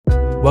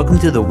Welcome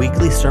to the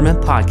weekly sermon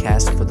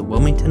podcast for the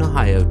Wilmington,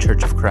 Ohio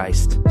Church of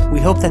Christ.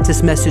 We hope that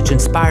this message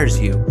inspires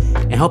you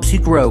and helps you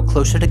grow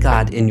closer to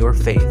God in your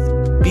faith.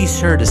 Be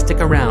sure to stick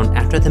around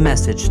after the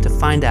message to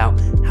find out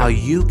how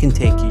you can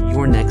take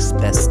your next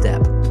best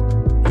step.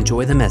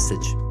 Enjoy the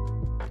message.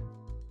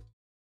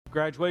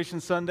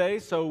 Graduation Sunday,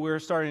 so we're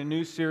starting a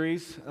new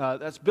series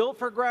that's built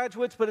for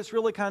graduates, but it's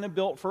really kind of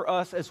built for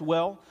us as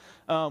well.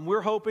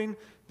 We're hoping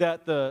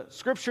that the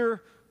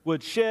Scripture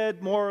would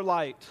shed more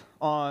light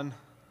on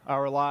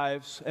our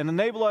lives and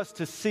enable us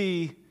to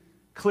see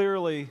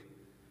clearly.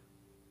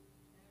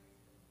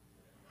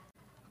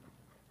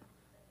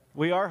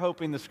 We are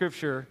hoping the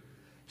Scripture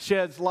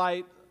sheds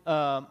light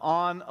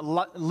on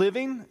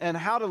living and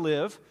how to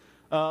live.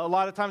 A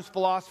lot of times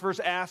philosophers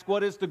ask,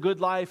 what is the good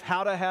life,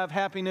 how to have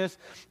happiness?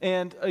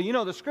 And,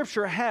 the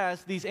Scripture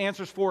has these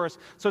answers for us.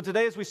 So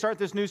today as we start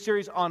this new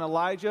series on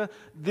Elijah,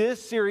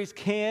 this series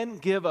can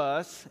give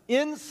us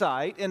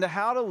insight into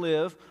how to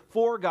live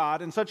for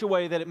God in such a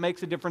way that it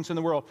makes a difference in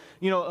the world.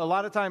 A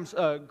lot of times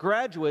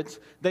graduates,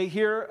 they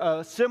hear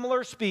a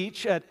similar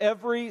speech at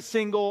every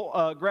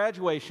single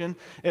graduation.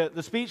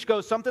 The speech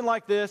goes something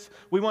like this: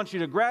 we want you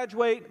to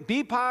graduate,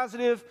 be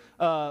positive,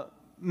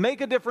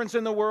 make a difference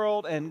in the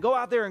world, and go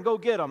out there and go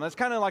get them. That's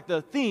kind of like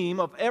the theme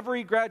of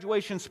every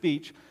graduation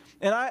speech.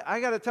 And I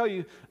got to tell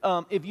you,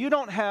 if you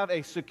don't have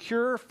a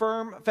secure,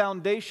 firm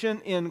foundation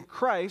in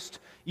Christ,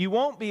 you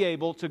won't be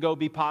able to go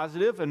be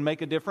positive and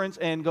make a difference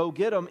and go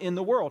get them in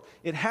the world.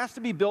 It has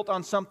to be built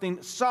on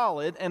something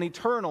solid and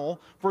eternal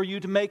for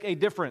you to make a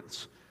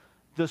difference.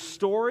 The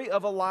story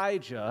of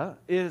Elijah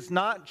is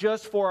not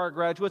just for our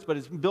graduates, but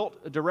it's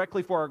built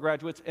directly for our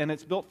graduates, and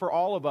it's built for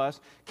all of us,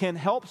 can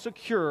help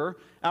secure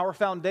our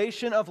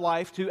foundation of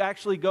life to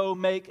actually go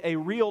make a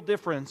real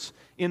difference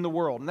in the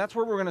world. And that's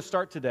where we're going to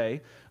start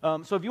today.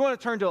 So if you want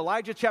to turn to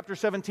Elijah chapter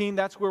 17,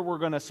 that's where we're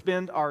going to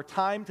spend our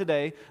time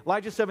today.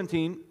 Elijah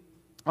 17,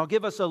 I'll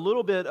give us a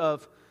little bit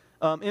of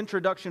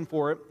introduction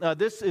for it.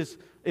 This is,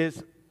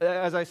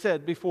 as I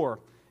said before,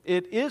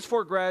 it is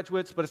for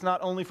graduates, but it's not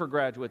only for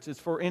graduates.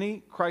 It's for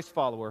any Christ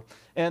follower.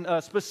 And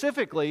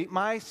specifically,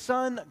 my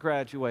son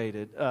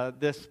graduated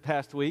this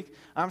past week.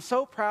 I'm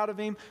so proud of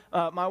him.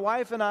 My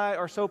wife and I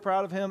are so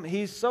proud of him.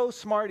 He's so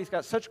smart. He's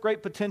got such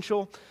great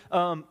potential.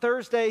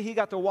 Thursday, he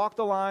got to walk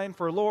the line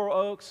for Laurel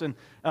Oaks. And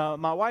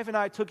my wife and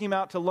I took him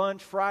out to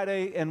lunch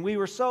Friday, and we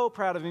were so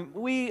proud of him.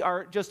 We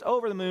are just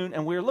over the moon,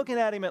 and we were looking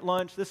at him at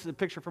lunch. This is a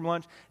picture from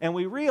lunch. And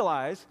we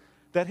realized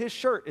that his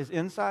shirt is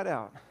inside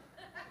out.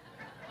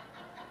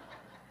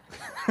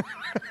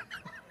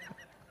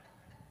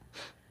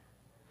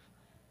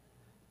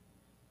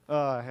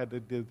 Oh, I had to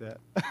do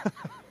that.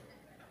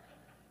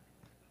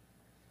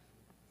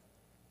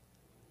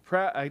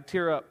 I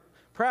tear up.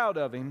 Proud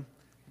of him.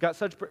 Got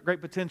such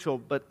great potential,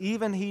 but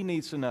even he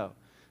needs to know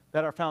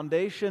that our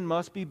foundation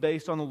must be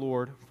based on the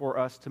Lord for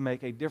us to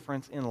make a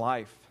difference in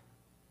life.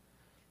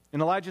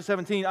 In Elijah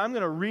 17, I'm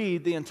going to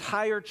read the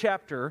entire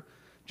chapter.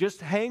 Just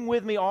hang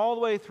with me all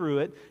the way through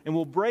it, and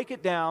we'll break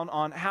it down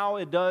on how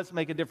it does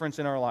make a difference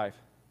in our life.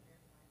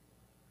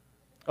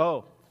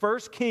 1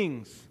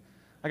 Kings.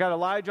 I got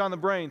Elijah on the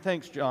brain.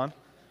 Thanks, John.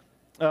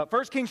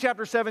 1 Kings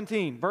chapter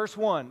 17, verse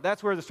 1.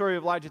 That's where the story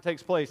of Elijah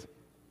takes place.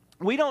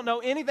 We don't know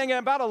anything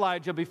about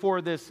Elijah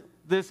before this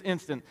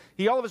instant.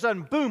 He all of a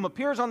sudden, boom,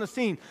 appears on the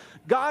scene.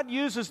 God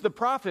uses the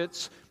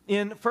prophets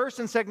in 1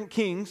 and 2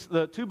 Kings,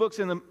 the two books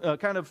in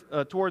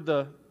the toward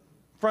the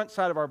front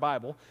side of our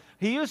Bible.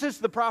 He uses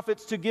the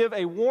prophets to give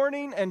a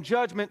warning and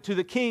judgment to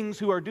the kings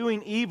who are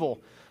doing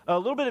evil. A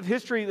little bit of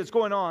history that's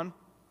going on.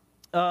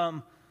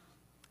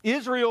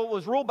 Israel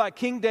was ruled by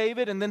King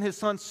David and then his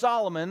son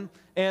Solomon,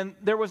 and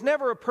there was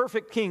never a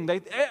perfect king.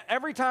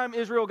 Every time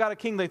Israel got a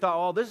king, they thought,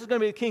 oh, this is going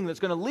to be a king that's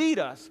going to lead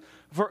us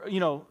for,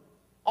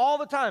 all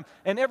the time.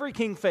 And every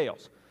king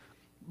fails.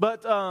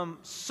 But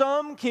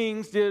some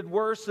kings did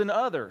worse than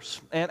others.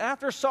 And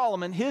after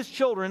Solomon, his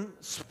children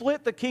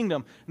split the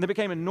kingdom, and they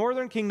became a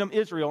northern kingdom,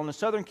 Israel, and a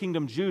southern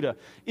kingdom, Judah.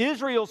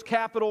 Israel's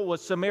capital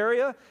was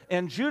Samaria,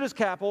 and Judah's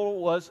capital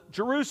was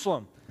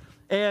Jerusalem.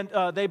 And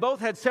they both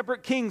had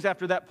separate kings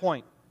after that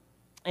point.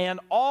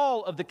 And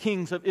all of the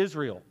kings of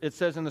Israel, it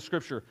says in the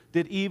Scripture,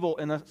 did evil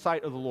in the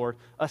sight of the Lord,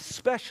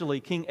 especially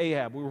King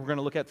Ahab, who we're going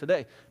to look at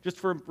today, just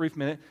for a brief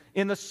minute.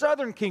 In the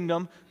southern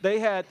kingdom, they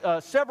had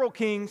several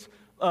kings.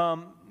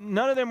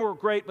 None of them were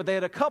great, but they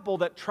had a couple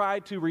that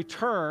tried to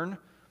return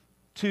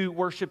to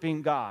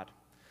worshiping God.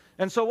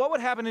 And so what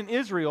would happen in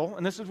Israel,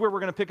 and this is where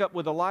we're going to pick up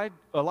with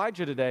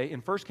Elijah today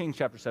in 1 Kings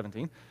chapter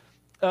 17,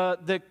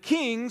 the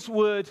kings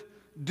would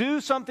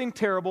do something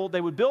terrible.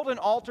 They would build an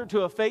altar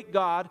to a fake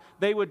god.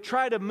 They would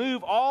try to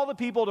move all the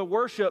people to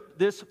worship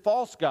this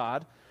false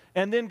god.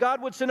 And then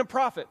God would send a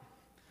prophet.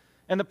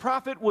 And the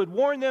prophet would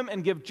warn them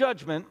and give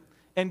judgment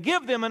and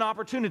give them an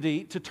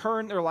opportunity to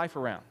turn their life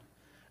around.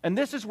 And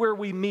this is where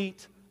we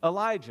meet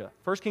Elijah.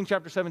 1 Kings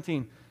chapter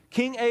 17.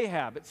 King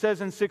Ahab, it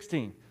says in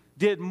 16,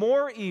 did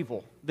more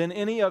evil than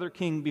any other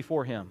king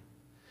before him.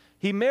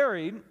 He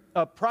married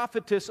a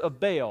prophetess of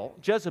Baal,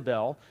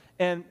 Jezebel,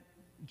 and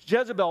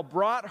Jezebel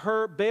brought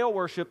her Baal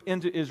worship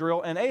into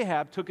Israel, and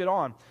Ahab took it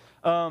on.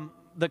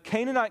 The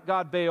Canaanite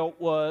god Baal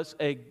was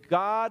a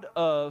god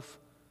of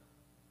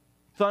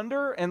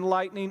thunder and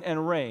lightning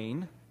and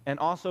rain, and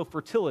also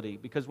fertility,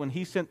 because when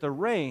he sent the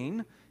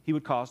rain, he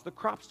would cause the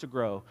crops to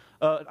grow.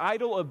 An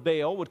idol of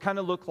Baal would kind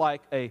of look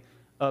like a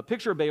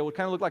picture of Baal would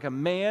kind of look like a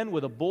man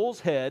with a bull's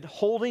head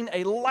holding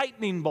a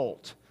lightning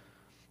bolt.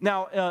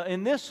 Now,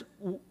 in this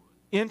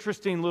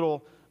interesting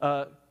little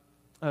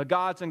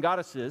gods and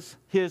goddesses,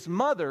 his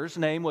mother's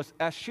name was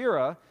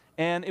Asherah,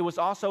 and it was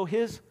also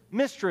his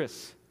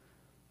mistress.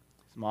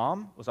 His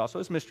mom was also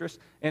his mistress,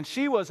 and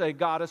she was a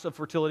goddess of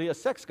fertility, a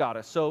sex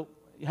goddess. So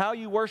how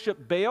you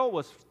worship Baal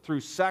was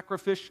through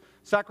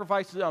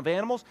sacrifices of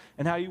animals,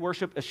 and how you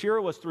worship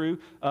Asherah was through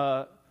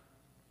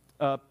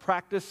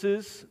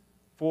practices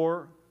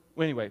for,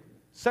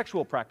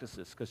 sexual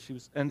practices, because she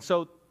was, and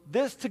so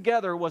this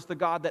together was the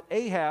god that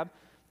Ahab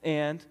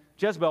and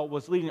Jezebel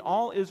was leading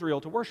all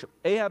Israel to worship.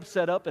 Ahab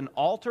set up an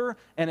altar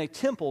and a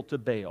temple to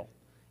Baal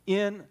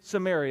in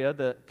Samaria,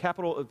 the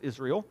capital of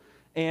Israel,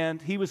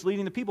 and he was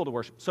leading the people to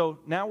worship. So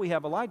now we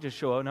have Elijah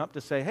showing up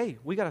to say, hey,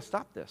 we got to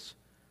stop this.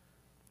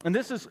 And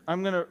this is,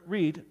 I'm going to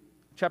read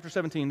chapter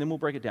 17, then we'll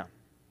break it down.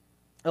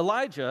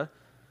 Elijah,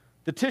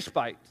 the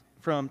Tishbite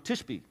from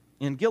Tishbe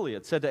in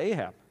Gilead, said to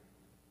Ahab,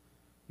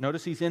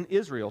 notice he's in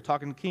Israel,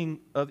 talking to the king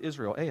of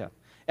Israel, Ahab.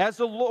 As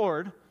the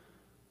Lord,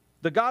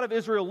 the God of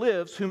Israel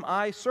lives, whom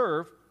I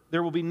serve,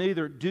 there will be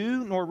neither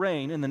dew nor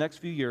rain in the next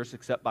few years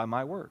except by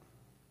my word.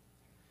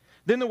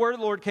 Then the word of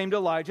the Lord came to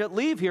Elijah,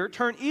 leave here,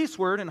 turn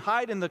eastward, and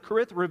hide in the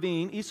Kerith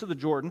ravine east of the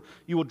Jordan.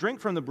 You will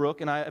drink from the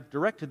brook, and I have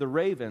directed the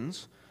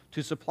ravens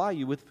to supply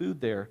you with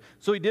food there.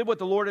 So he did what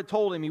the Lord had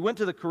told him. He went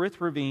to the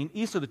Kerith ravine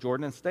east of the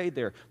Jordan and stayed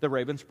there. The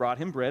ravens brought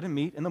him bread and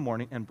meat in the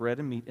morning and bread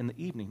and meat in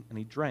the evening, and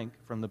he drank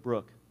from the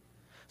brook.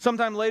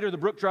 Sometime later, the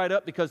brook dried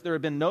up because there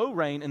had been no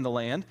rain in the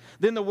land.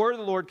 Then the word of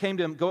the Lord came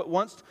to him, go at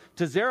once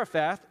to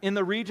Zarephath in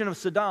the region of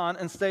Sidon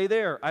and stay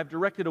there. I've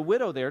directed a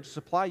widow there to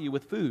supply you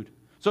with food.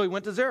 So he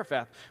went to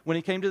Zarephath. When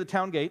he came to the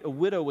town gate, a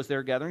widow was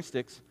there gathering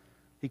sticks.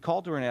 He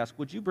called to her and asked,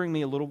 would you bring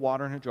me a little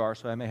water in a jar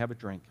so I may have a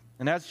drink?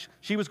 And as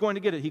she was going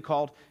to get it, he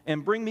called,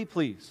 and bring me,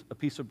 please, a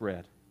piece of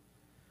bread.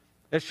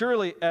 As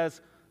surely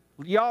as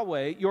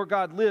Yahweh, your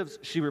God lives,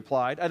 she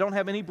replied, I don't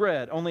have any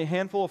bread, only a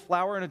handful of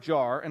flour in a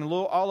jar and a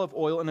little olive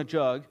oil in a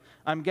jug.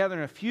 I'm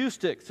gathering a few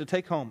sticks to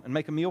take home and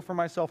make a meal for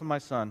myself and my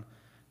son,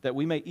 that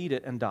we may eat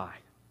it and die.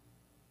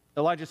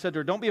 Elijah said to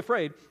her, don't be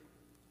afraid.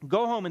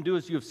 Go home and do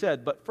as you have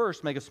said, but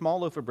first make a small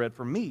loaf of bread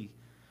for me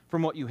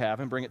from what you have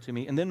and bring it to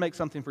me, and then make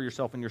something for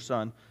yourself and your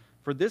son.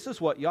 For this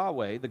is what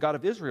Yahweh, the God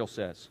of Israel,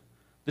 says.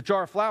 The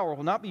jar of flour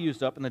will not be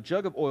used up, and the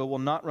jug of oil will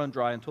not run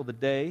dry until the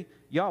day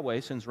Yahweh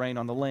sends rain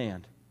on the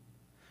land.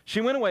 She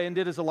went away and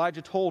did as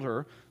Elijah told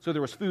her, so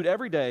there was food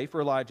every day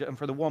for Elijah and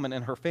for the woman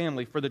and her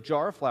family, for the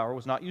jar of flour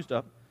was not used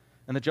up,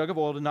 and the jug of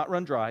oil did not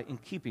run dry, in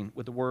keeping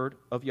with the word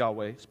of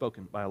Yahweh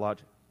spoken by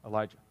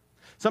Elijah.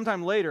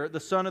 Sometime later, the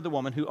son of the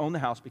woman who owned the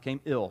house became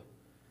ill.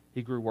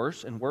 He grew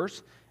worse and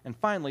worse, and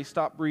finally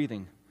stopped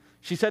breathing.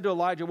 She said to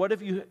Elijah, what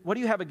do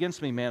you have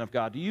against me, man of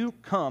God? Do you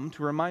come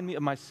to remind me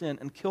of my sin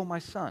and kill my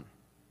son?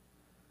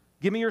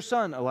 Give me your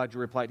son, Elijah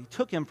replied. He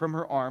took him from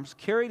her arms,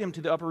 carried him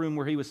to the upper room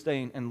where he was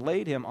staying, and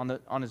laid him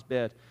on his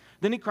bed.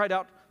 Then he cried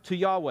out to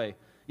Yahweh,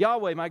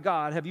 Yahweh, my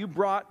God, have you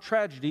brought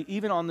tragedy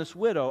even on this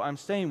widow I'm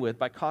staying with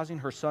by causing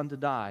her son to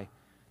die?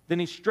 Then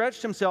he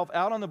stretched himself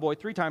out on the boy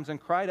 3 times and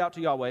cried out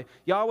to Yahweh,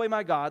 Yahweh,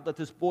 my God, let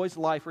this boy's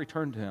life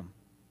return to him.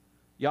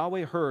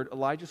 Yahweh heard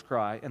Elijah's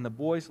cry, and the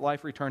boy's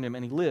life returned him,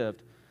 and he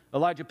lived.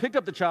 Elijah picked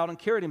up the child and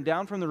carried him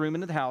down from the room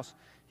into the house.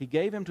 He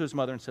gave him to his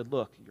mother and said,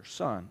 look, your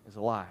son is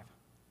alive.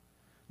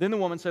 Then the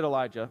woman said to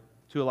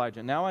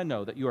Elijah, now I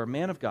know that you are a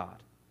man of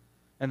God,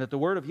 and that the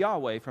word of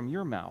Yahweh from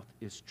your mouth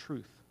is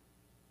truth.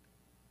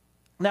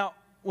 Now,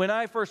 when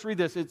I first read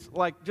this, it's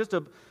like just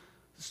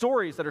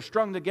stories that are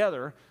strung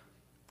together.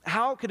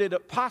 How could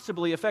it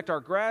possibly affect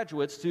our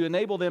graduates to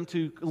enable them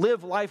to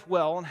live life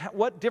well? And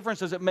what difference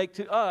does it make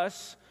to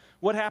us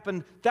what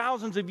happened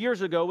thousands of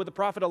years ago with the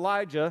prophet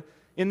Elijah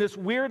in this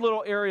weird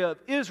little area of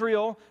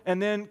Israel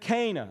and then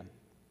Canaan?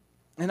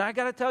 And I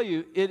got to tell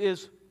you, it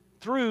is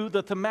through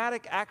the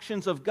thematic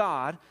actions of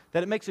God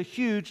that it makes a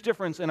huge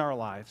difference in our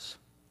lives.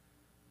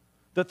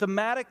 The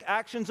thematic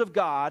actions of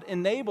God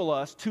enable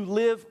us to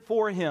live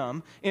for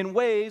Him in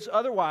ways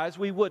otherwise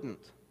we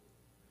wouldn't.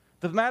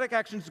 The thematic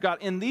actions of God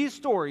in these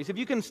stories, if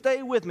you can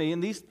stay with me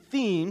in these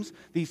themes,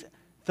 these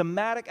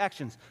thematic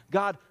actions,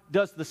 God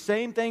does the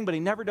same thing, but He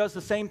never does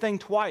the same thing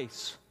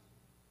twice.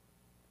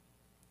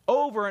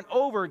 Over and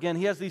over again,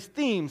 He has these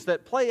themes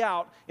that play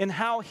out in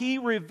how He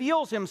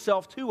reveals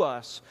Himself to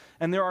us.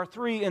 And there are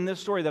 3 in this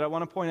story that I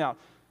want to point out.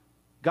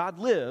 God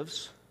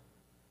lives,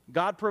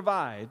 God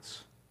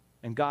provides,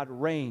 and God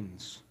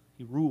reigns.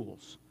 He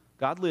rules.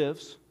 God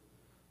lives,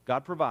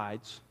 God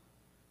provides,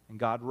 and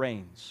God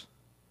reigns.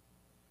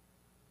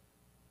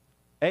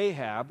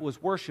 Ahab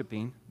was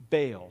worshiping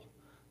Baal,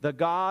 the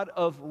god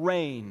of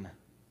rain.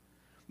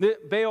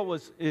 Baal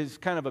is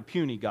kind of a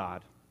puny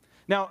god.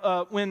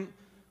 Now, when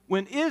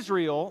When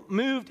Israel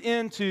moved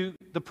into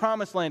the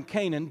promised land,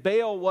 Canaan,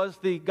 Baal was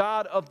the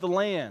god of the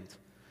land.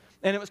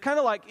 And it was kind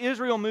of like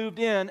Israel moved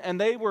in and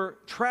they were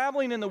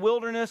traveling in the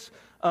wilderness.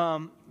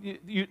 Now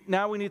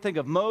we need to think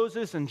of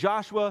Moses and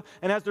Joshua.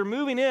 And as they're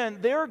moving in,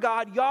 their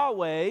God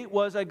Yahweh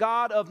was a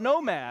God of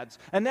nomads.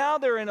 And now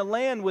they're in a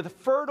land with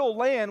fertile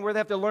land where they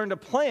have to learn to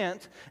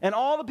plant. And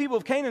all the people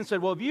of Canaan said,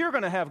 well, if you're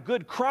going to have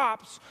good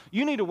crops,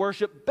 you need to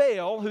worship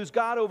Baal, who's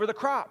God over the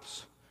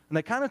crops. And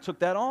they kind of took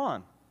that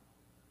on.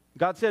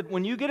 God said,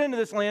 when you get into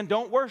this land,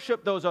 don't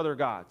worship those other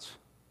gods.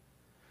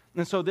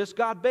 And so this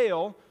god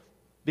Baal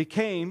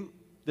became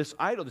this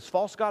idol, this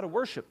false god of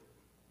worship.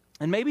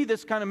 And maybe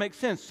this kind of makes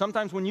sense.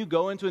 Sometimes when you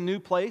go into a new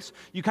place,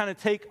 you kind of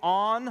take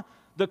on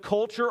the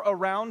culture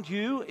around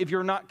you, if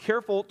you're not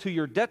careful, to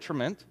your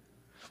detriment.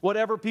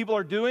 Whatever people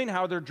are doing,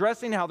 how they're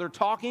dressing, how they're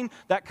talking,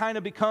 that kind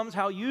of becomes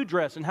how you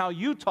dress and how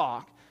you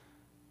talk.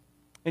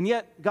 And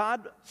yet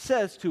God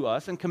says to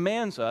us and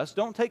commands us,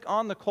 don't take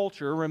on the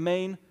culture,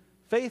 remain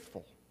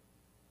faithful.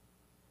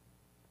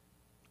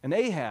 And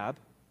Ahab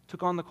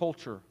took on the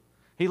culture.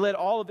 He let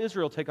all of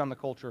Israel take on the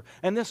culture.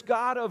 And this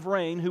God of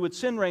rain who would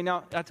send rain,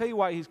 now I'll tell you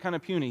why he's kind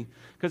of puny,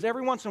 because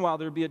every once in a while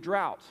there would be a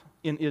drought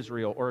in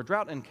Israel or a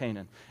drought in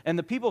Canaan. And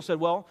the people said,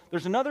 well,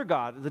 there's another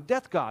god, the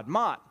death god,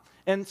 Mot.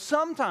 And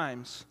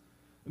sometimes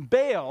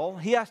Baal,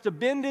 he has to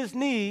bend his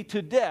knee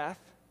to death,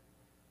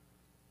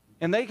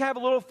 and they have a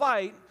little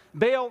fight.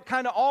 Baal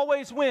kind of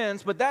always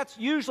wins, but that's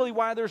usually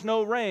why there's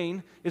no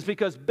rain, is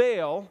because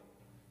Baal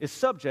is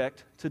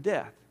subject to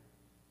death.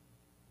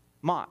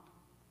 Mot.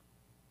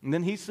 And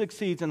then he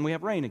succeeds and we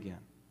have rain again.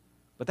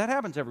 But that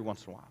happens every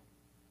once in a while.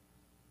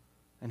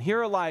 And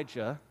here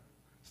Elijah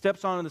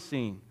steps onto the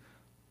scene.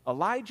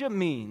 Elijah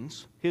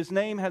means, his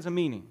name has a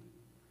meaning.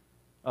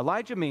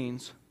 Elijah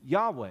means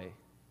Yahweh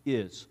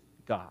is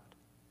God.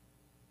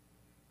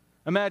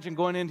 Imagine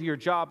going into your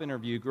job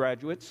interview,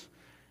 graduates,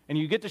 and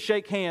you get to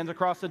shake hands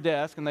across the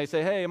desk and they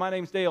say, hey, my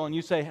name's Dale, and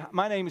you say,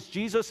 my name is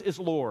Jesus is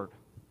Lord.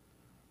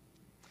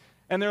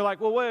 And they're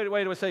like, well,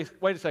 wait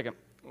a second.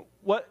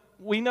 What?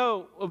 We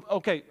know,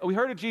 okay, we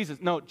heard of Jesus.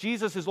 No,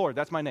 Jesus is Lord.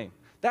 That's my name.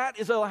 That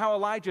is how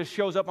Elijah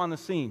shows up on the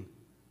scene.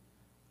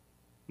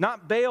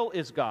 Not Baal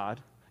is God.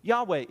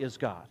 Yahweh is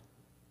God.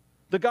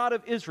 The God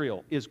of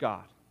Israel is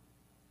God.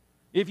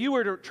 If you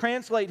were to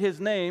translate his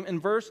name in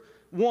verse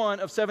 1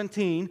 of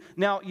 17,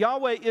 now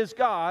Yahweh is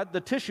God, the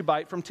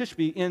Tishbite from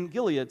Tishbe in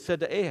Gilead said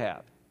to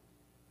Ahab,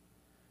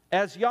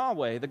 as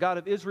Yahweh, the God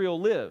of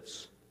Israel,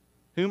 lives,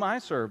 whom I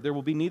serve, there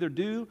will be neither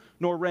dew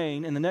nor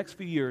rain in the next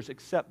few years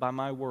except by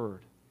my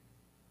word.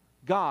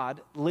 God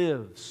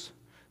lives.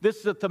 This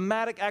is a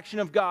thematic action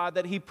of God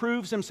that he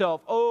proves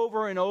himself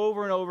over and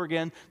over and over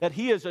again, that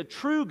he is a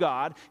true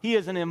God, he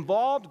is an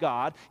involved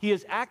God, he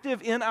is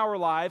active in our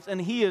lives, and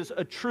he is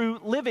a true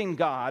living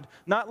God,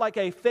 not like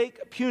a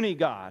fake puny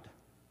God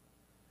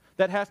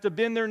that has to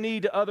bend their knee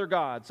to other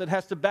gods, that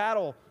has to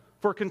battle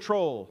for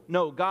control.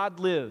 No, God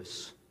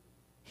lives.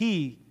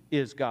 He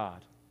is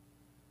God.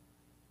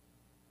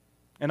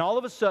 And all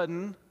of a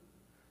sudden,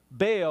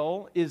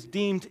 Baal is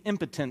deemed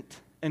impotent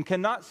and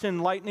cannot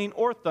send lightning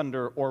or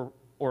thunder or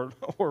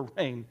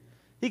rain.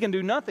 He can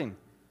do nothing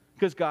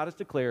because God has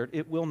declared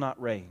it will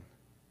not rain.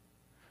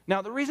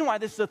 Now, the reason why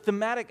this is a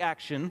thematic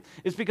action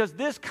is because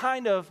this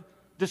kind of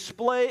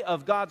display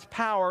of God's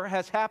power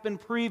has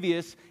happened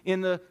previous in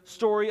the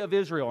story of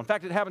Israel. In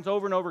fact, it happens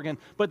over and over again.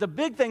 But the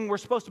big thing we're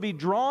supposed to be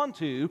drawn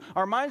to,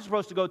 our minds are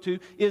supposed to go to,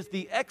 is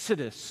the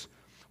Exodus,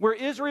 where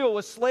Israel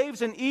was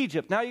slaves in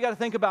Egypt. Now you got to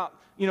think about,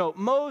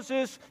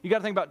 Moses, you got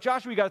to think about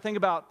Joshua, you got to think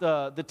about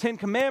the 10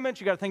 Commandments,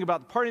 you got to think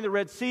about the parting of the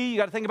Red Sea, you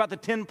got to think about the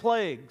 10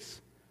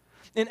 plagues.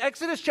 In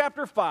Exodus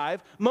chapter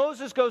 5,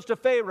 Moses goes to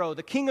Pharaoh,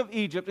 the king of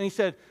Egypt, and he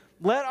said,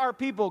 let our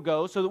people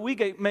go so that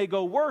we may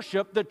go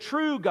worship the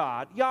true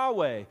God,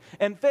 Yahweh.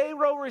 And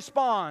Pharaoh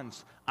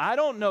responds, I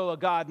don't know a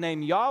God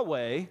named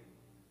Yahweh.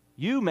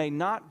 You may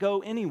not go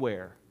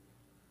anywhere.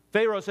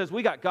 Pharaoh says,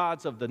 we got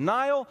gods of the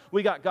Nile,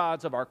 we got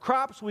gods of our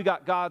crops, we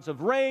got gods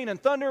of rain and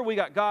thunder, we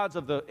got gods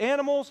of the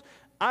animals.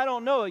 I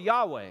don't know a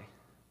Yahweh.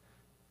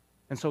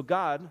 And so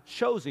God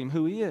shows him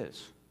who he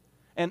is.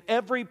 And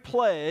every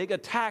plague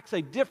attacks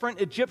a different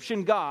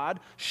Egyptian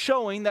god,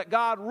 showing that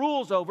God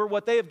rules over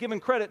what they have given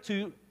credit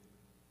to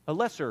a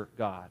lesser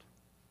god.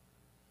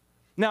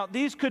 Now,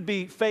 these could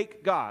be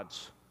fake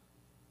gods,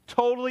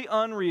 totally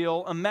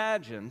unreal,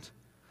 imagined,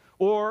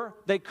 or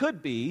they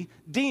could be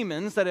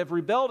demons that have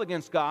rebelled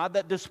against God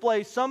that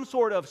display some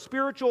sort of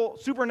spiritual,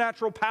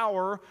 supernatural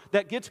power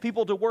that gets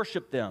people to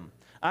worship them.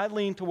 I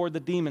lean toward the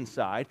demon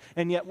side,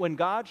 and yet when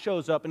God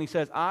shows up and he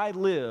says, I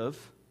live,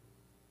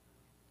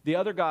 the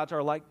other gods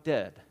are like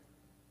dead.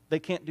 They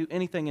can't do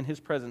anything in his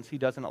presence he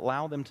doesn't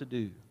allow them to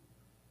do.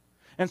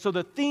 And so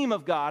the theme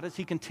of God is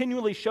he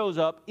continually shows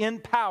up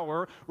in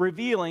power,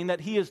 revealing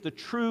that he is the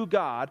true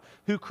God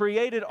who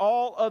created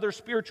all other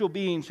spiritual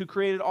beings, who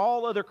created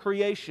all other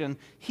creation.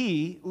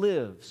 He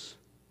lives.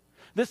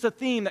 This is a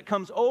theme that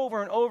comes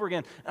over and over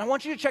again. And I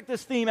want you to check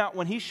this theme out.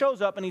 When he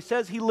shows up and he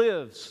says he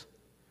lives,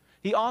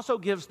 he also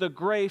gives the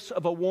grace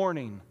of a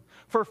warning.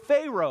 for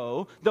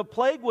Pharaoh, the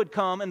plague would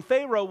come and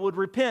Pharaoh would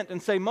repent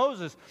and say,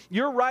 Moses,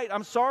 you're right,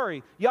 I'm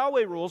sorry.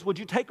 Yahweh rules, would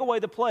you take away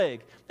the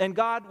plague? And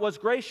God was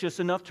gracious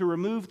enough to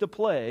remove the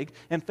plague,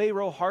 and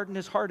Pharaoh hardened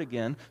his heart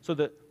again so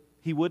that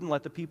he wouldn't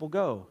let the people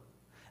go.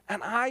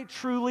 And I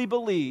truly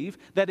believe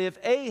that if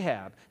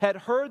Ahab had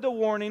heard the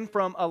warning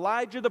from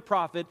Elijah the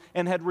prophet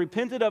and had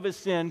repented of his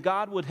sin,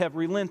 God would have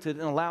relented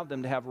and allowed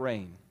them to have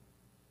rain.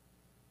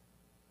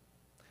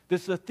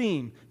 This is a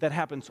theme that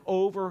happens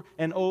over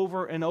and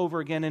over and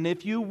over again. And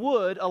if you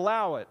would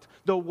allow it,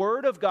 the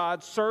Word of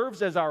God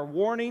serves as our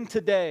warning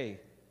today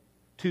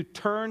to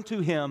turn to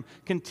Him,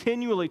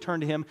 continually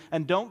turn to Him,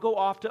 and don't go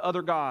off to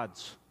other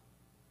gods.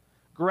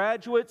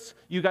 Graduates,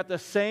 you got the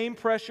same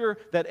pressure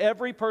that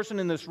every person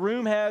in this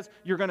room has.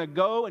 You're going to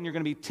go and you're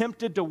going to be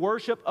tempted to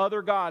worship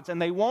other gods,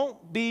 and they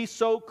won't be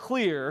so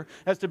clear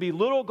as to be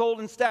little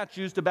golden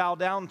statues to bow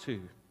down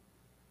to.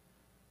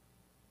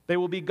 They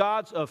will be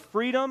gods of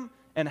freedom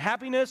and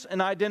happiness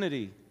and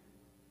identity.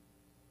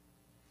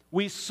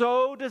 We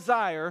so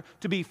desire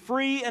to be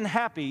free and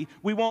happy,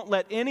 we won't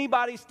let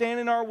anybody stand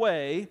in our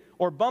way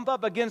or bump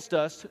up against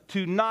us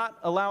to not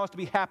allow us to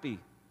be happy.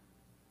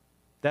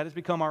 That has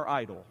become our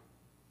idol.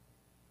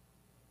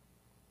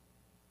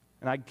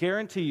 And I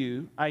guarantee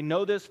you, I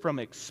know this from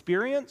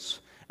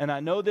experience, and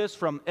I know this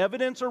from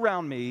evidence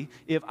around me,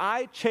 if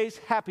I chase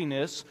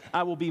happiness,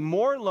 I will be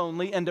more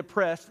lonely and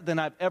depressed than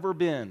I've ever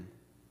been.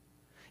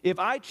 If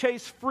I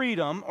chase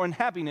freedom or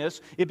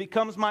happiness, it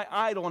becomes my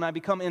idol, and I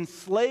become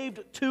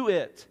enslaved to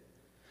it.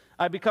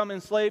 I become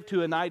enslaved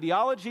to an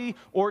ideology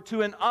or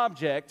to an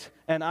object,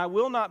 and I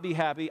will not be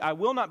happy, I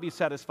will not be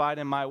satisfied,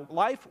 and my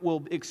life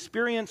will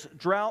experience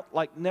drought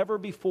like never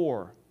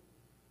before.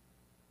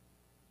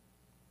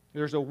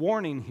 There's a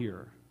warning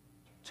here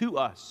to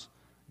us.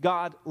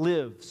 God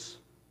lives.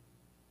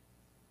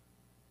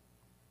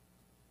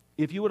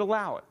 If you would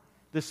allow it,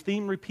 this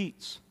theme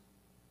repeats.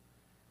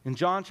 In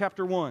John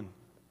chapter 1,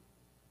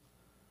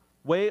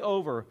 way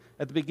over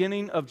at the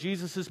beginning of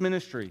Jesus'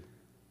 ministry,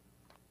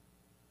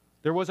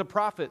 there was a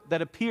prophet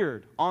that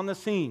appeared on the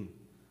scene.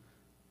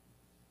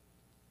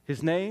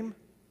 His name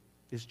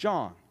is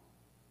John.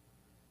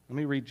 Let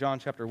me read John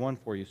chapter 1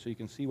 for you so you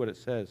can see what it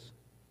says.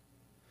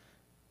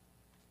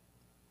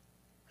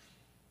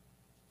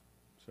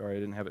 Sorry, I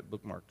didn't have it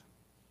bookmarked.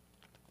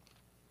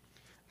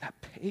 That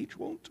page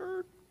won't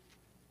turn.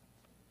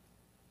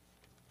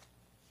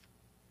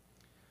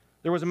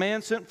 There was a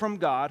man sent from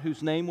God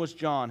whose name was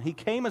John. He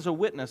came as a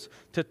witness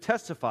to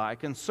testify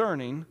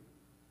concerning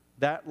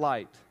that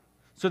light,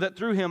 so that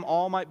through him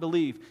all might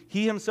believe.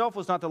 He himself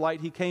was not the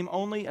light. He came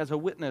only as a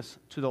witness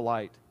to the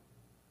light,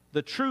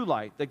 the true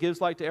light that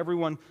gives light to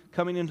everyone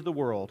coming into the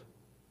world.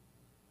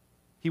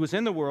 He was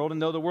in the world,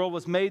 and though the world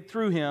was made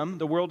through him,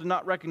 the world did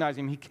not recognize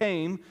him. He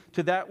came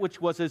to that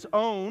which was his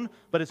own,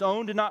 but his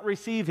own did not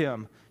receive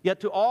him.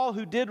 Yet to all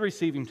who did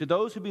receive him, to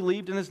those who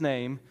believed in his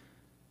name,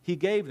 he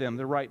gave them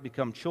the right to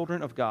become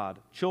children of God,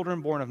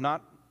 children born of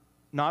not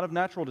of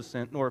natural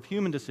descent, nor of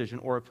human decision,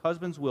 or of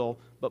husband's will,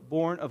 but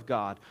born of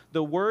God.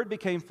 The Word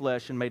became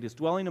flesh and made his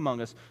dwelling among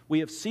us. We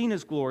have seen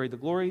his glory, the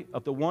glory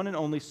of the one and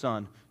only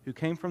Son, who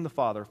came from the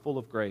Father, full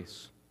of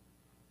grace.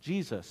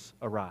 Jesus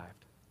arrived.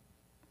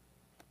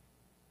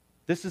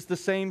 This is the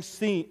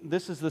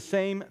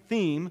same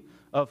theme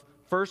of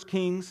 1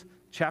 Kings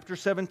chapter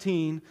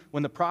 17,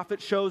 when the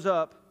prophet shows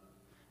up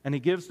and he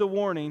gives the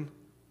warning,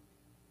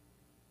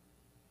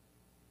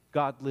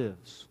 God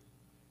lives.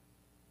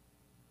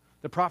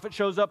 The prophet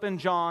shows up in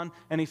John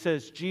and he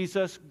says,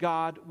 Jesus,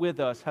 God with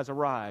us, has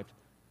arrived.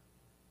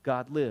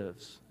 God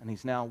lives, and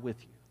he's now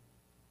with you.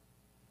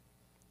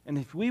 And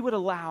if we would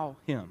allow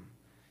him,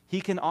 he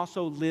can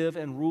also live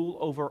and rule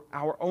over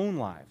our own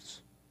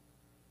lives.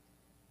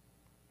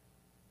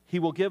 He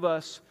will give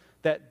us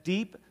that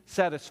deep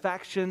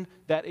satisfaction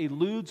that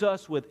eludes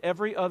us with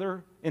every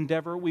other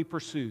endeavor we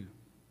pursue.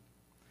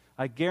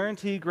 I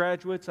guarantee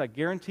graduates, I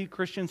guarantee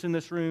Christians in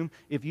this room,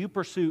 if you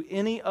pursue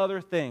any other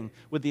thing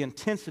with the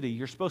intensity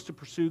you're supposed to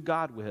pursue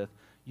God with,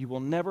 you will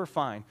never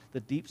find the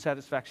deep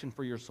satisfaction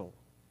for your soul.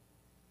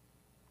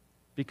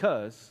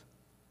 Because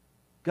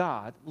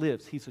God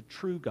lives. He's a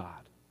true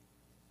God.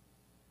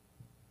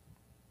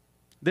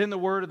 Then the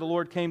word of the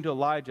Lord came to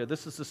Elijah.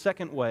 This is the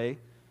second way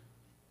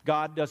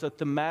God does a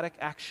thematic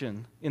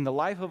action in the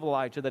life of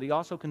Elijah that he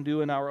also can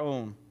do in our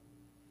own.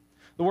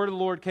 The word of the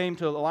Lord came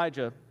to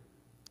Elijah.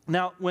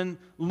 Now, when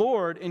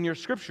Lord in your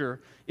scripture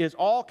is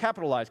all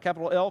capitalized,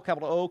 capital L,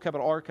 capital O,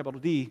 capital R,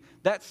 capital D,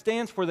 that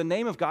stands for the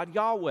name of God,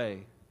 Yahweh.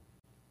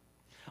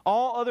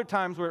 All other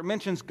times where it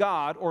mentions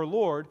God or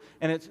Lord,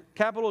 and it's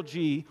capital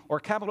G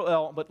or capital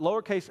L, but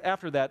lowercase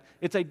after that,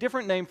 it's a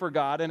different name for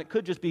God, and it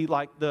could just be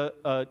like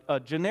a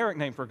generic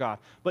name for God.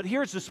 But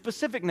here's the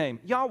specific name,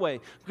 Yahweh,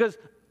 because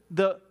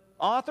the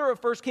author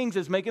of 1 Kings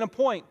is making a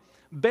point.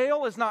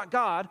 Baal is not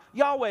God,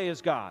 Yahweh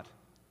is God.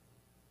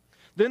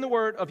 Then the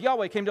word of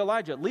Yahweh came to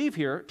Elijah. Leave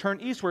here,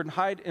 turn eastward, and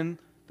hide in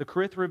the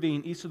Kerith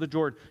ravine east of the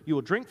Jordan. You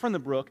will drink from the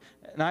brook,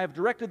 and I have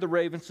directed the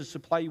ravens to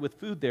supply you with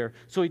food there.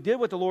 So he did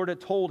what the Lord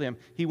had told him.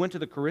 He went to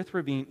the Kerith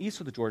ravine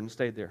east of the Jordan and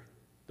stayed there.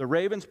 The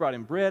ravens brought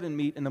him bread and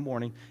meat in the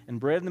morning, and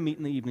bread and meat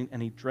in the evening,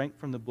 and he drank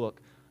from the brook.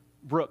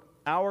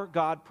 Our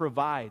God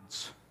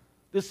provides.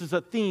 This is a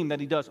theme that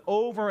he does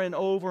over and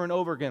over and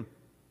over again.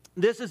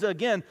 This is,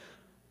 again,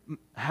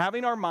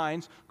 having our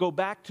minds go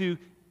back to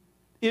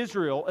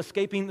Israel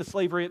escaping the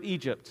slavery of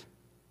Egypt.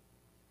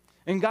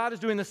 And God is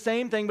doing the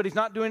same thing, but he's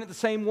not doing it the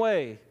same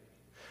way.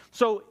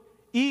 So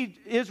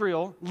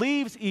Israel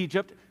leaves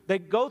Egypt. They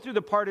go through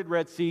the parted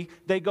Red Sea.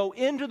 They go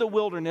into the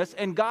wilderness,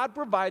 and God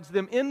provides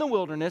them in the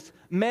wilderness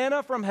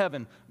manna from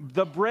heaven,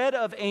 the bread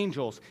of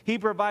angels. He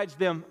provides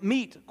them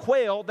meat,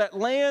 quail, that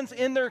lands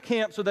in their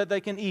camp so that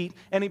they can eat,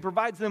 and he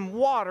provides them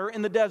water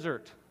in the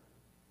desert.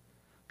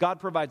 God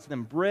provides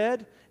them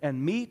bread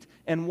and meat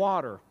and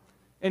water.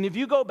 And if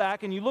you go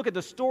back and you look at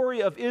the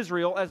story of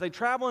Israel as they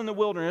travel in the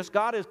wilderness,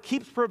 God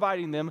keeps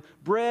providing them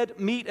bread,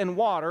 meat, and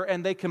water,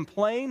 and they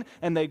complain,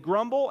 and they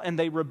grumble, and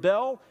they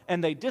rebel,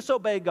 and they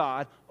disobey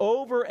God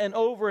over and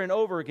over and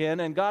over again,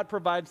 and God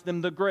provides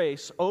them the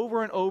grace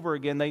over and over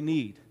again they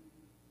need.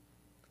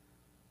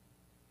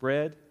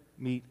 Bread,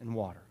 meat, and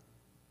water.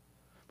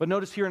 But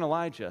notice here in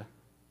Elijah,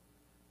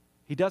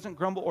 he doesn't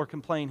grumble or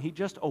complain, he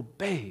just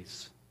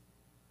obeys.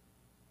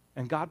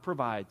 And God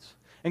provides.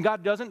 And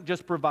God doesn't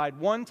just provide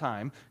one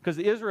time, because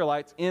the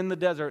Israelites in the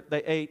desert,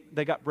 they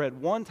got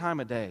bread one time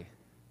a day.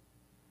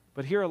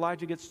 But here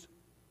Elijah gets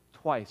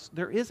twice.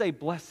 There is a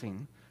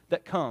blessing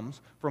that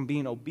comes from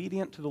being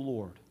obedient to the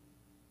Lord.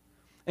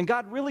 And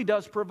God really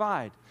does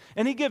provide.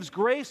 And he gives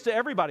grace to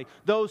everybody.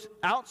 Those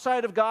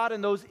outside of God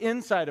and those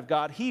inside of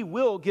God, he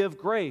will give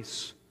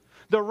grace.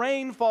 The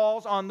rain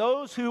falls on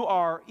those who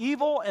are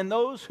evil and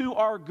those who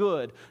are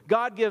good.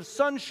 God gives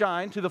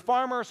sunshine to the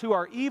farmers who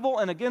are evil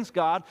and against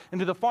God, and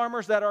to the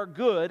farmers that are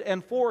good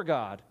and for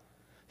God.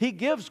 He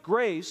gives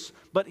grace,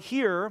 but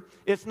here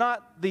it's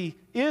not the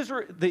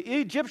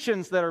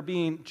Egyptians that are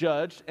being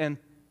judged and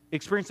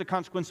experience the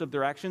consequence of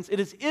their actions. It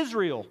is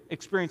Israel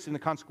experiencing the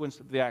consequence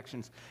of the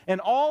actions.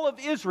 And all of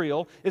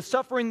Israel is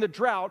suffering the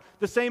drought,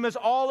 the same as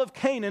all of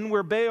Canaan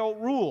where Baal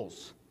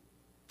rules.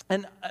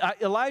 And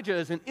Elijah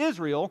is in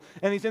Israel,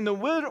 and he's in the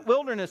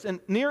wilderness and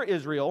near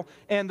Israel,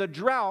 and the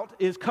drought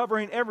is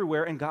covering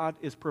everywhere, and God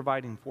is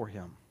providing for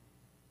him.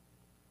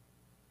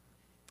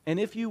 And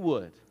if you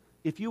would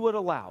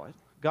allow it,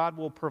 God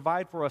will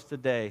provide for us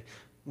today.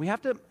 We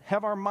have to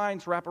have our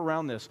minds wrap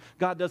around this.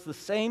 God does the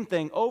same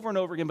thing over and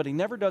over again, but he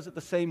never does it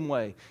the same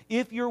way.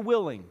 If you're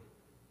willing,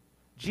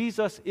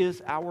 Jesus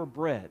is our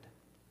bread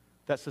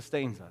that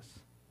sustains us.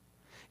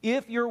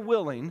 If you're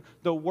willing,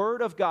 the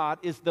Word of God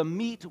is the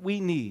meat we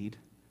need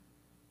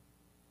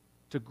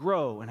to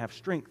grow and have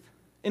strength.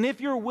 And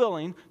if you're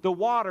willing, the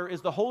water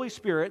is the Holy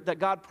Spirit that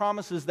God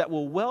promises that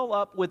will well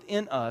up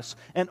within us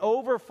and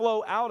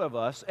overflow out of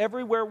us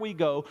everywhere we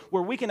go,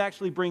 where we can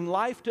actually bring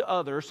life to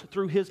others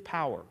through his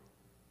power.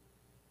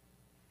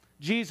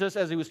 Jesus,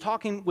 as he was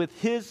talking with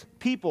his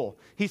people,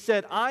 he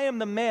said, I am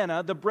the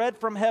manna, the bread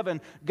from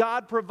heaven,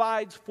 God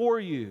provides for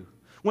you.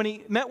 When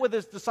he met with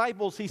his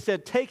disciples, he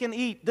said, take and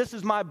eat, this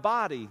is my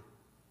body.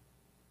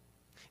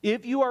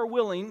 If you are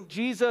willing,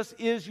 Jesus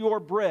is your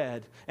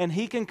bread, and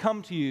he can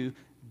come to you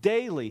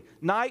daily,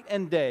 night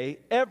and day,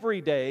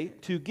 every day,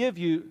 to give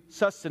you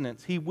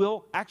sustenance. He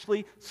will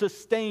actually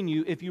sustain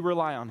you if you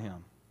rely on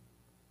him.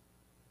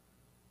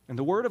 And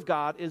the Word of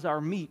God is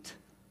our meat.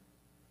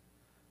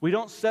 We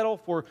don't settle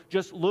for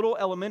just little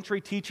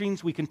elementary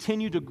teachings. We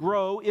continue to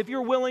grow. If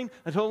you're willing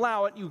to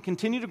allow it, you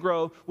continue to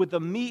grow with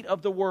the meat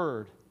of the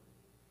Word.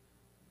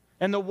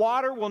 And the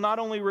water will not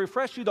only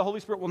refresh you, the Holy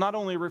Spirit will not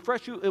only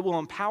refresh you, it will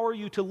empower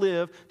you to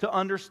live, to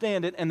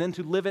understand it, and then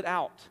to live it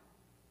out.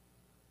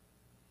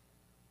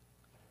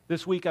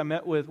 This week I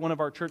met with one of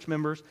our church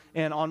members,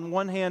 and on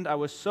one hand I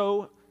was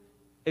so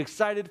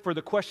excited for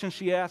the question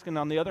she asked, and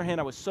on the other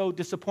hand I was so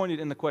disappointed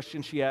in the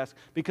question she asked,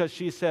 because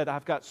she said,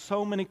 I've got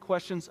so many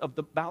questions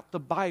about the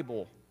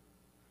Bible.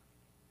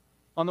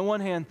 On the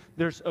one hand,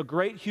 there's a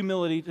great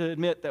humility to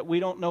admit that we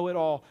don't know it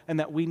all and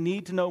that we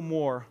need to know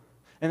more.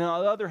 And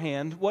on the other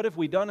hand, what have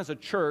we done as a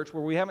church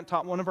where we haven't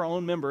taught one of our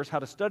own members how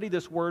to study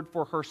this word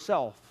for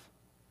herself?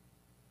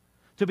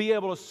 To be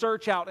able to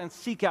search out and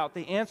seek out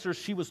the answers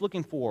she was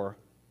looking for.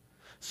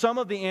 Some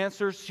of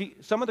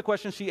the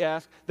questions she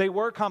asked, they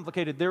were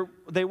complicated.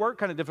 They were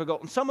kind of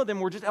difficult. And some of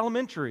them were just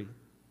elementary.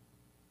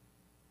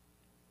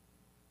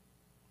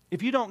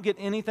 If you don't get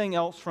anything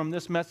else from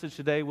this message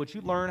today, would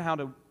you learn how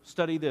to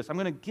study this? I'm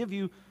going to give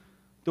you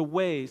the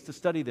ways to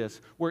study this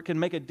where it can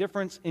make a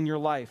difference in your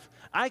life.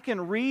 I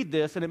can read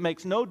this and it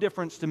makes no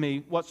difference to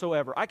me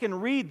whatsoever. I can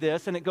read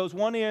this and it goes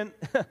one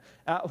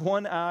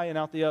eye and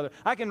out the other.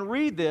 I can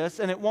read this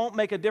and it won't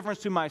make a difference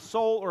to my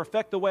soul or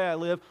affect the way I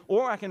live,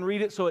 or I can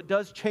read it so it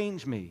does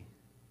change me.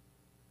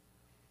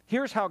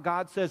 Here's how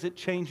God says it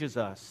changes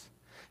us.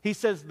 He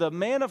says the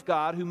man of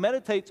God who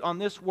meditates on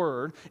this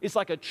word is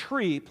like a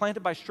tree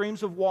planted by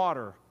streams of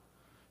water,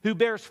 who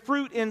bears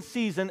fruit in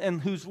season and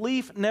whose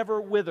leaf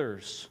never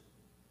withers.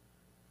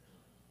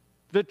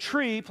 The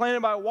tree planted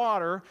by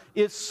water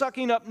is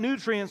sucking up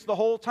nutrients the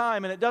whole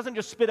time, and it doesn't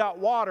just spit out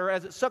water.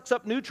 As it sucks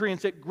up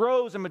nutrients, it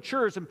grows and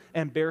matures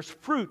and bears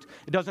fruit.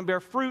 It doesn't bear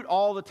fruit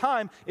all the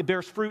time. It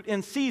bears fruit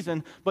in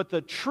season, but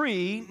the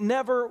tree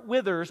never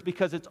withers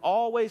because it's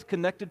always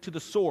connected to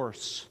the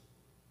source.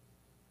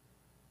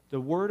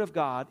 The Word of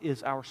God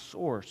is our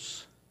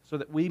source so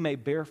that we may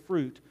bear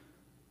fruit.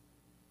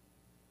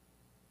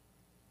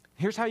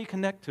 Here's how you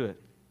connect to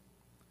it.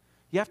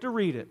 You have to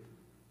read it.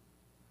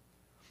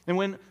 And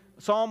when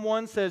Psalm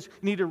 1 says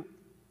the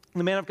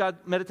man of God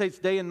meditates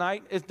day and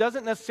night, it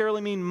doesn't necessarily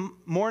mean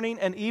morning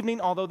and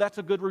evening, although that's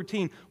a good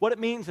routine. What it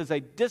means is a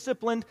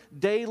disciplined,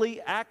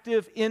 daily,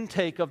 active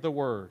intake of the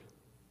Word.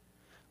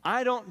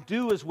 I don't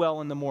do as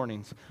well in the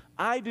mornings.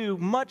 I do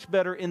much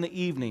better in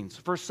the evenings.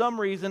 For some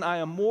reason, I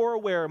am more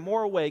aware,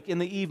 more awake in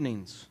the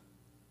evenings.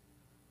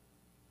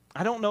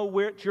 I don't know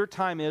where your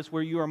time is,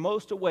 where you are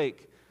most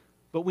awake,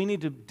 but we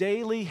need to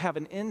daily have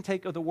an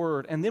intake of the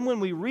Word. And then when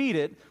we read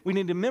it, we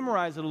need to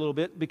memorize it a little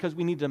bit because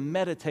we need to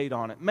meditate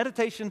on it.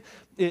 Meditation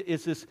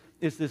is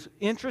this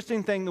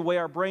interesting thing, the way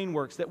our brain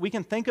works, that we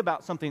can think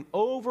about something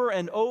over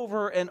and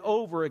over and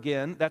over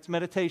again. That's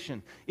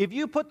meditation. If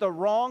you put the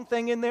wrong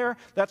thing in there,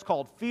 that's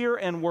called fear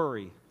and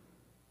worry.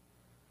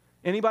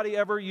 Anybody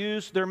ever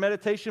use their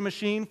meditation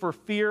machine for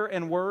fear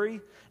and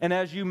worry? And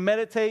as you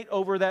meditate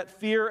over that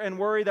fear and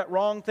worry, that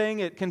wrong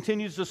thing, it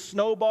continues to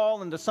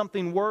snowball into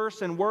something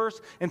worse and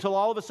worse until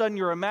all of a sudden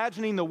you're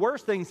imagining the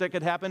worst things that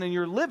could happen and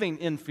you're living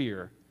in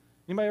fear.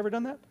 Anybody ever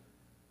done that?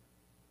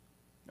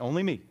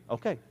 Only me.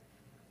 Okay.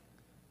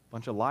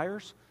 Bunch of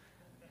liars.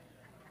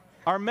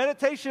 Our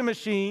meditation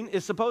machine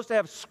is supposed to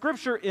have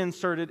Scripture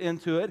inserted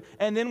into it,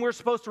 and then we're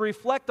supposed to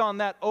reflect on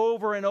that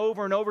over and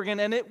over and over again,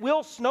 and it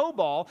will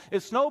snowball. It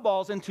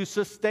snowballs into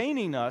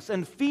sustaining us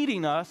and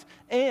feeding us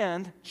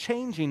and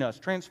changing us,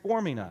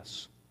 transforming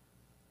us.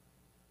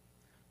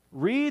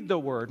 Read the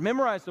Word,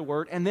 memorize the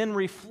Word, and then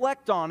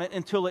reflect on it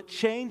until it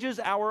changes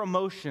our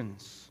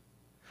emotions.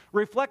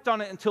 Reflect on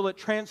it until it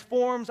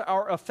transforms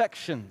our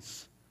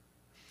affections.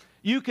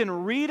 You can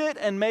read it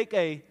and make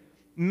a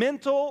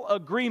mental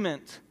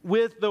agreement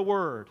with the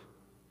Word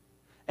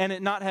and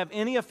it not have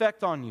any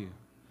effect on you.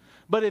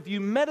 But if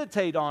you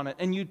meditate on it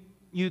and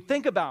you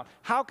think about,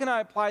 how can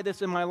I apply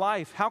this in my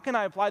life? How can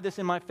I apply this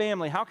in my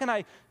family? How can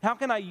I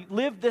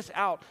live this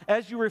out?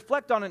 As you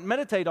reflect on it and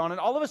meditate on it,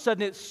 all of a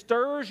sudden it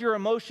stirs your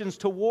emotions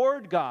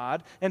toward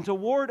God and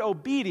toward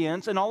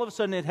obedience, and all of a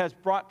sudden it has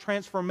brought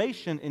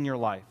transformation in your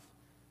life.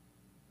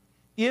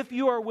 If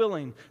you are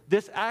willing,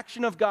 this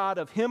action of God,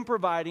 of Him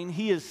providing,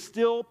 He is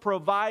still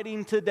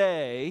providing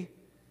today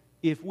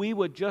if we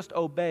would just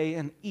obey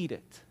and eat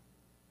it.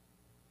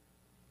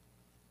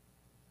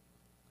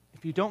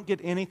 If you don't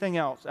get anything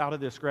else out of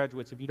this,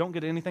 graduates, if you don't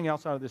get anything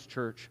else out of this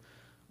church,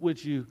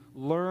 would you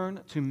learn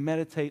to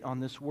meditate on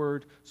this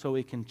Word so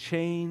it can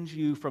change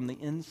you from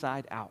the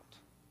inside out?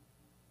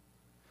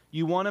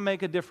 You want to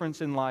make a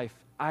difference in life.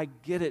 I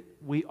get it.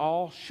 We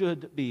all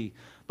should be.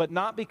 But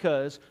not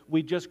because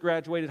we just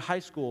graduated high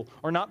school,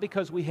 or not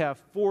because we have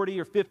 40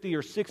 or 50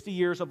 or 60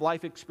 years of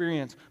life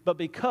experience, but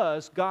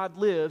because God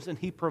lives and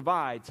He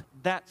provides.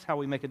 That's how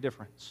we make a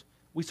difference.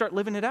 We start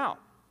living it out.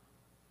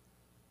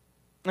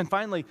 And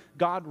finally,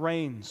 God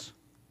reigns.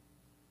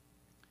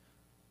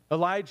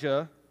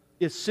 Elijah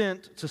is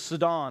sent to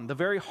Sidon, the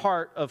very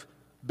heart of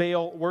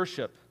Baal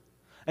worship.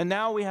 And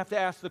now we have to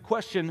ask the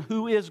question,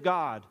 who is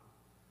God?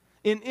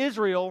 In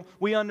Israel,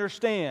 we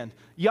understand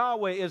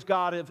Yahweh is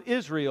God of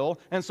Israel,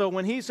 and so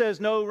when He says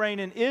no rain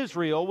in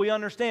Israel, we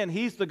understand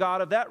He's the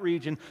God of that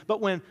region. But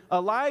when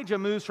Elijah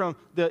moves from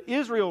the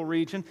Israel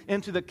region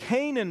into the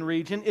Canaan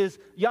region, is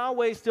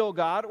Yahweh still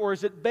God, or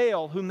is it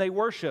Baal whom they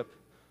worship?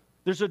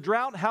 There's a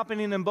drought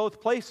happening in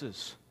both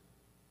places.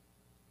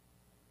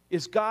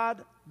 Is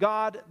God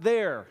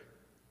there?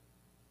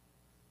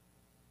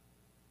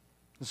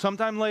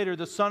 Sometime later,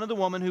 the son of the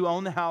woman who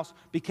owned the house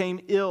became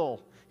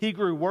ill. He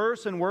grew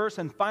worse and worse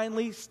and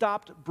finally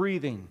stopped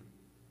breathing.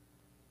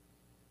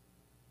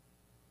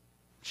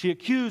 She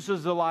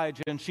accuses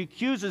Elijah and she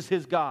accuses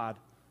his God,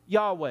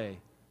 Yahweh.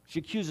 She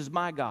accuses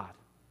my God.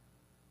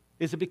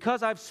 Is it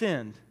because I've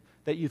sinned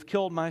that you've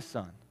killed my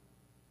son?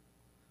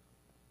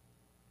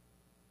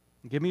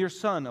 Give me your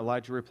son,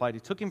 Elijah replied.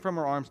 He took him from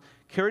her arms,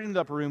 carried him to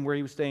the upper room where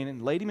he was staying,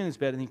 and laid him in his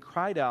bed, and he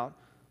cried out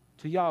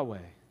to Yahweh.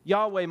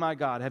 Yahweh, my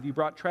God, have you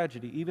brought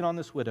tragedy even on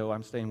this widow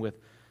I'm staying with,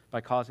 by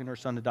causing her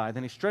son to die?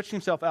 Then he stretched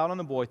himself out on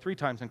the boy 3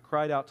 times and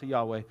cried out to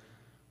Yahweh.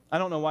 I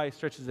don't know why he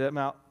stretches him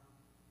out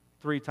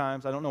 3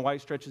 times. I don't know why he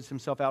stretches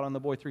himself out on the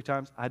boy 3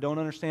 times. I don't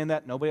understand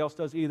that. Nobody else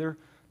does either.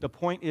 The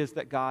point is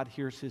that God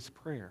hears his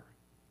prayer.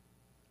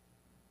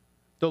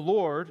 The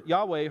Lord,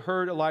 Yahweh,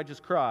 heard Elijah's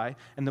cry,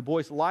 and the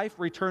boy's life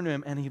returned to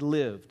him, and he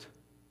lived.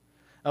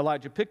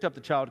 Elijah picked up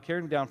the child,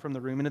 carried him down from the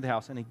room into the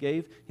house, and he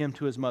gave him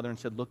to his mother and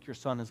said, "Look, your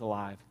son is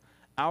alive."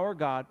 Our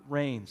God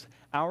reigns.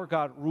 Our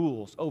God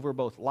rules over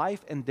both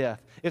life and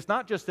death. It's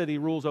not just that he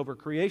rules over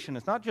creation.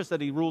 It's not just that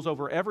he rules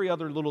over every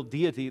other little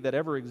deity that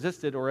ever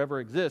existed or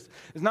ever exists.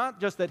 It's not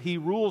just that he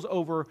rules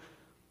over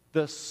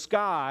the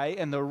sky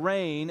and the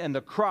rain and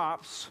the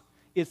crops.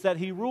 It's that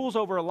he rules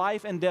over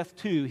life and death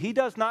too. He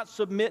does not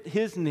submit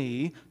his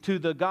knee to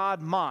the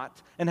god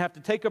Mot and have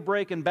to take a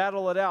break and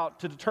battle it out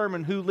to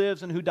determine who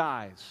lives and who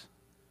dies.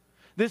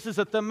 This is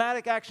a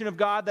thematic action of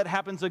God that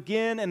happens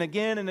again and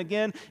again and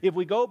again. If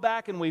we go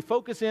back and we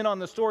focus in on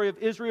the story of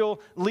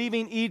Israel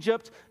leaving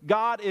Egypt,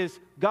 God is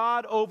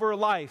God over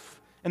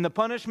life. And the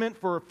punishment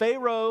for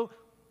Pharaoh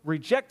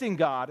rejecting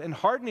God and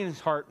hardening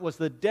his heart was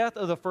the death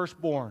of the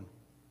firstborn.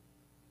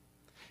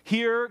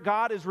 Here,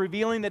 God is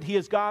revealing that he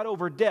is God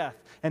over death,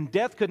 and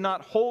death could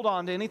not hold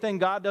on to anything.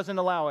 God doesn't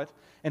allow it,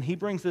 and he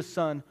brings his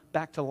son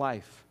back to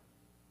life.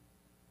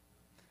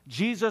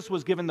 Jesus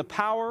was given the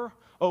power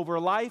over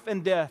life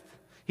and death.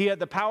 He had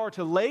the power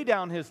to lay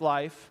down his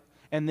life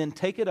and then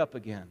take it up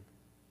again.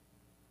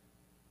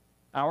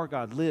 Our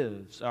God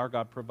lives, our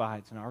God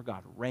provides, and our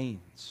God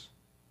reigns.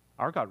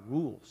 Our God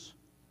rules.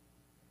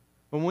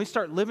 When we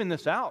start living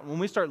this out, when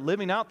we start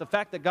living out the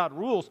fact that God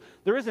rules,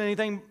 there isn't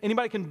anything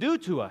anybody can do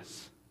to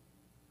us.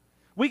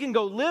 We can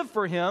go live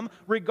for him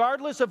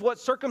regardless of what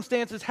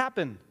circumstances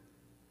happen.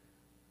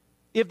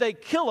 If they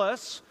kill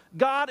us,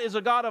 God is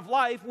a God of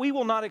life. We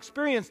will not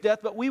experience death,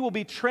 but we will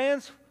be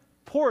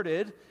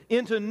transported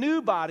into a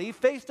new body,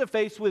 face to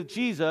face with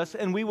Jesus,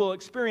 and we will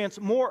experience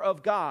more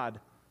of God.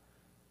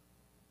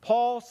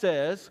 Paul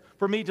says,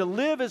 "For me to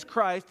live is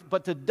Christ,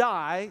 but to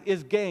die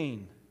is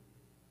gain."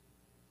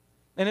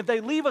 And if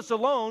they leave us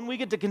alone, we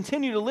get to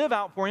continue to live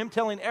out for him,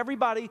 telling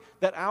everybody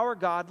that our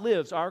God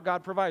lives, our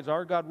God provides,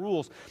 our God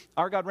rules,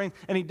 our God reigns.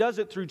 And he does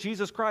it through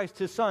Jesus Christ,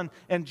 his son.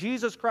 And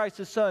Jesus Christ,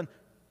 his son,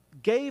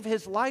 gave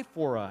his life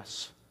for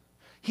us.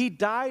 He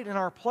died in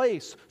our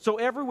place. So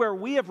everywhere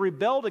we have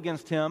rebelled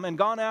against him and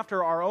gone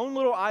after our own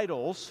little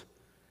idols,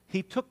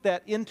 he took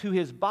that into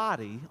his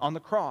body on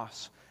the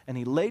cross. And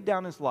he laid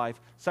down his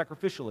life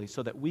sacrificially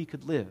so that we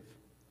could live.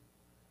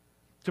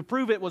 To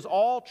prove it was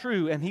all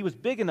true and he was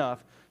big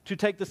enough to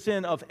take the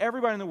sin of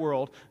everybody in the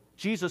world,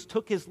 Jesus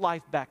took his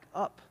life back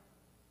up,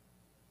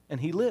 and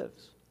he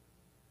lives.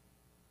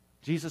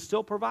 Jesus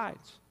still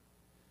provides,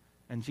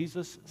 and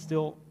Jesus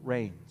still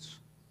reigns.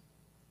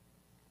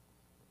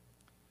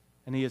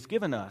 And he has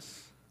given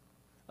us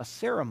a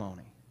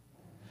ceremony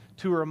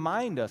to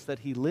remind us that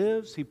he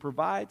lives, he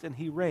provides, and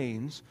he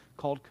reigns,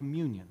 called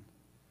communion.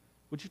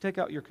 Would you take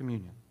out your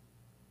communion?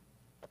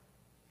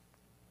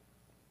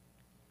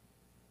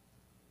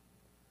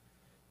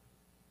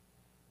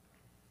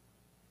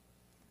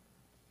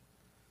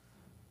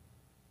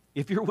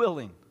 If you're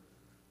willing,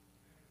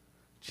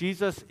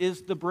 Jesus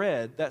is the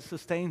bread that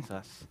sustains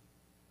us.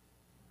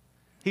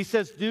 He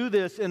says, "Do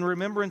this in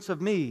remembrance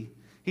of me."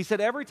 He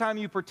said, every time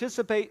you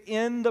participate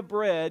in the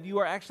bread, you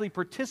are actually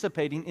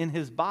participating in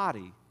his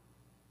body.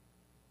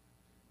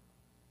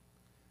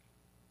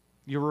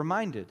 You're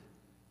reminded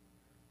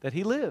that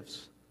he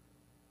lives,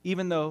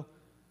 even though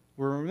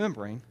we're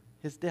remembering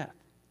his death.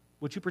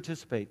 Would you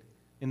participate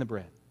in the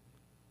bread?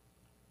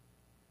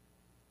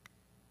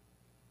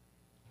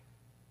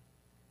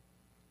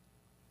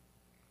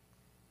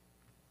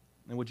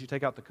 And would you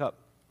take out the cup?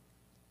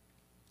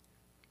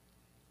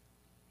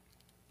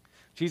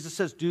 Jesus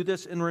says, "Do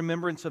this in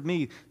remembrance of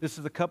me." This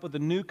is the cup of the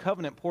new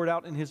covenant poured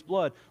out in his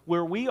blood.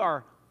 Where we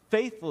are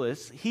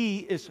faithless,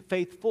 he is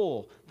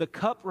faithful. The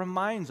cup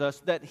reminds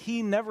us that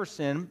he never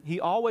sinned. He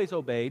always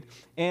obeyed.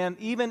 And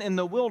even in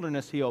the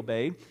wilderness he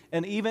obeyed.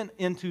 And even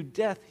into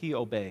death he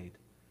obeyed.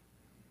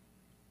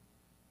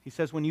 He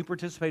says, when you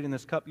participate in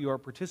this cup, you are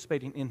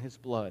participating in his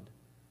blood.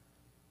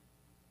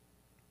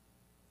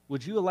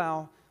 Would you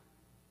allow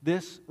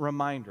this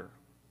reminder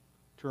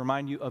to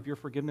remind you of your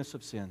forgiveness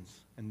of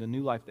sins and the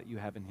new life that you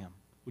have in him?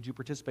 Would you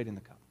participate in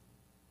the cup?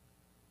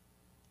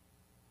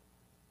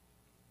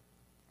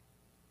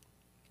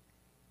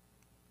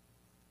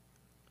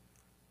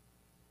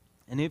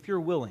 And if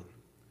you're willing,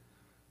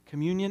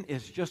 communion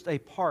is just a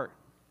part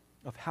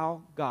of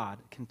how God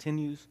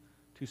continues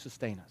to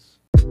sustain us.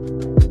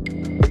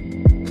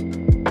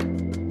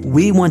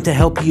 We want to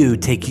help you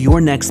take your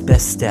next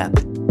best step.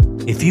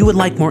 If you would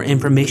like more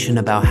information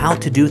about how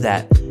to do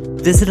that,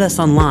 visit us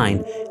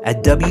online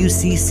at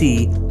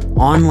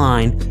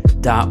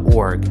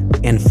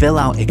wcconline.org and fill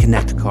out a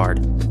Connect card.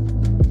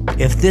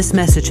 If this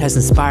message has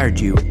inspired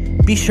you,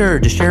 be sure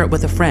to share it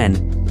with a friend,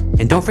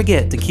 and don't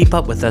forget to keep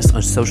up with us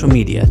on social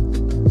media.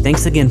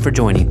 Thanks again for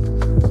joining.